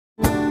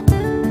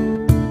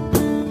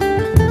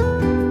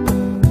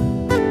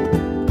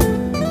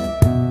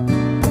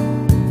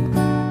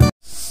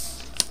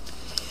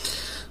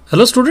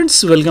Hello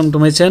students, welcome to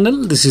my channel.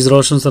 This is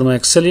Roshan Sharma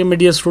Excel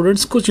media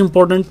students. कुछ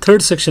important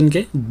third section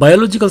के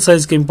biological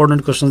science के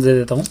important question दे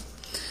देता हूं,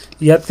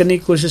 याद करने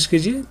की कोशिश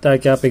कीजिए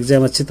ताकि आप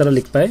एग्जाम अच्छी तरह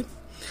लिख पाए।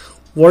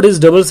 What is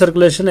double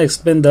circulation?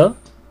 Explain the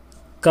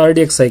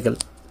cardiac cycle.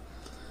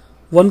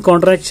 One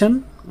contraction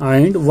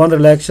and one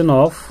रिलैक्शन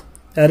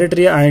of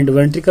Eritrea and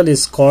ventricle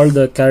is called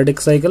the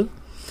cardiac cycle.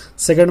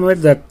 Second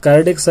में the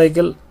cardiac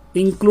cycle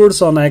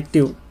includes on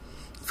active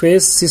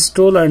phase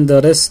systole and the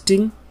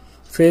resting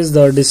phase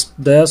the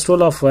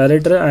diastole of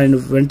aorta and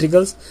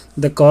ventricles.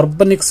 The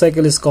carbonic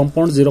cycle is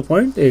compound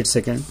 0.8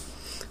 second.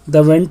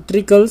 The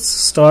ventricles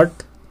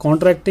start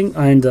contracting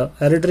and the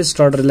aorta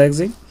start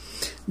relaxing.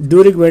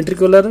 During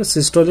ventricular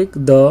systolic,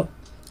 the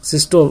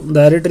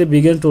aorta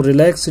begins to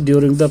relax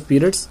during the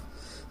periods.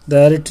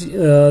 The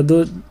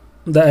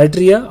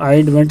atria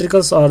and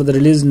ventricles are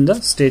released in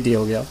the state. ये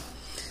हो गया।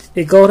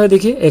 एक और है,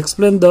 देखिए,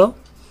 explain the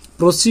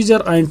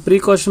procedure and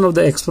precaution of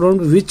the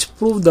experiment which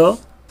prove the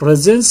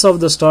presence of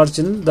the starch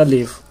in the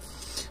leaf.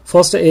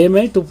 First aim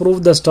है to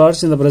prove the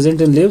starch in the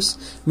present in leaves.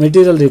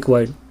 Material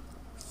required: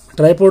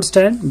 tripod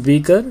stand,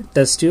 beaker,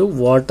 test tube,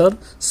 water,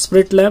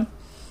 split lamp,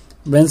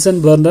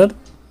 Bunsen burner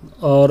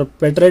or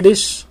petri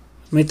dish,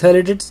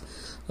 methylated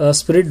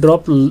spirit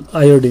drop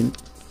iodine.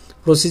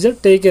 Procedure: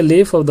 take a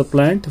leaf of the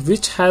plant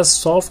which has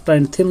soft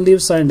and thin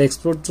leaves and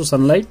expose to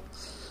sunlight.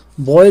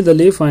 Boil the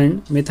leaf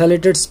and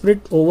methylated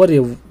spirit over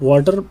a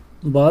water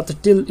bath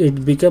till it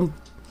become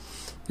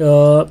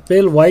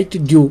pale white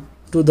due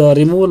to the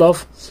removal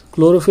of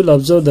chlorophyll.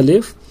 Observe the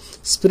leaf.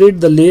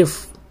 Spread the leaf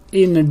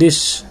in a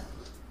dish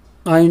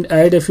and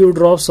add a few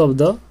drops of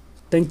the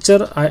tincture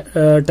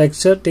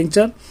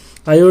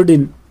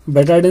iodine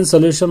betadine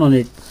solution on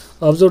it.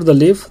 Observe the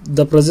leaf.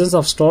 The presence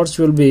of starch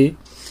will be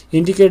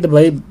indicated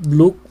by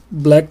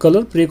black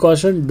color.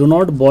 Precaution: do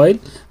not boil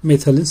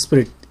methylene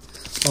spirit.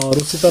 और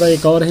उसी तरह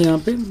एक और है यहाँ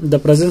पे, the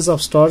presence of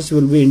starch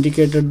will be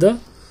indicated the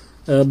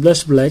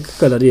blush black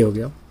colour. ये हो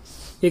गया।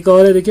 एक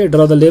और है, देखिए,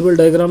 draw the label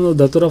diagram of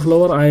धतूरा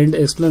flower and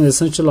explain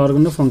essential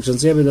organ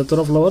functions. यहाँ पे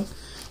धतूरा फ्लावर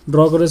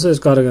ड्रॉ करे सो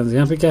इसका ऑर्गन।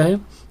 यहाँ पे क्या है?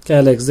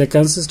 Calyx the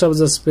consist of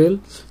the spell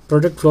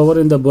protect flower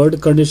in the bird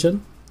condition.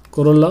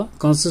 Corolla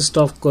consist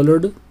of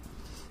कोलोड।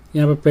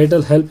 यहाँ पे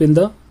petal help in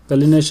the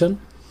pollination.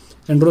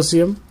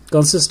 Androecium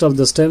consist of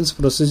the stems.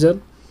 Procedure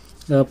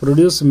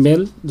produce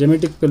mail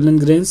जेमेटिक pollen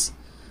grains.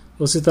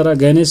 उसी तरह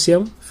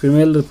गैनेशियम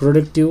female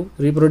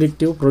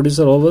reproductive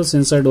producer vowels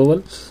inside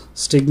Oval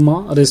stigma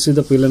receive the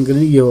pollen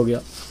grain. ये हो गया।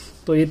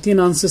 तो ये 3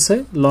 answers है,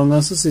 लॉन्ग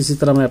आंसर्स। इसी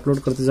तरह मैं अपलोड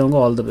करते जाऊंगा।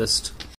 All the best.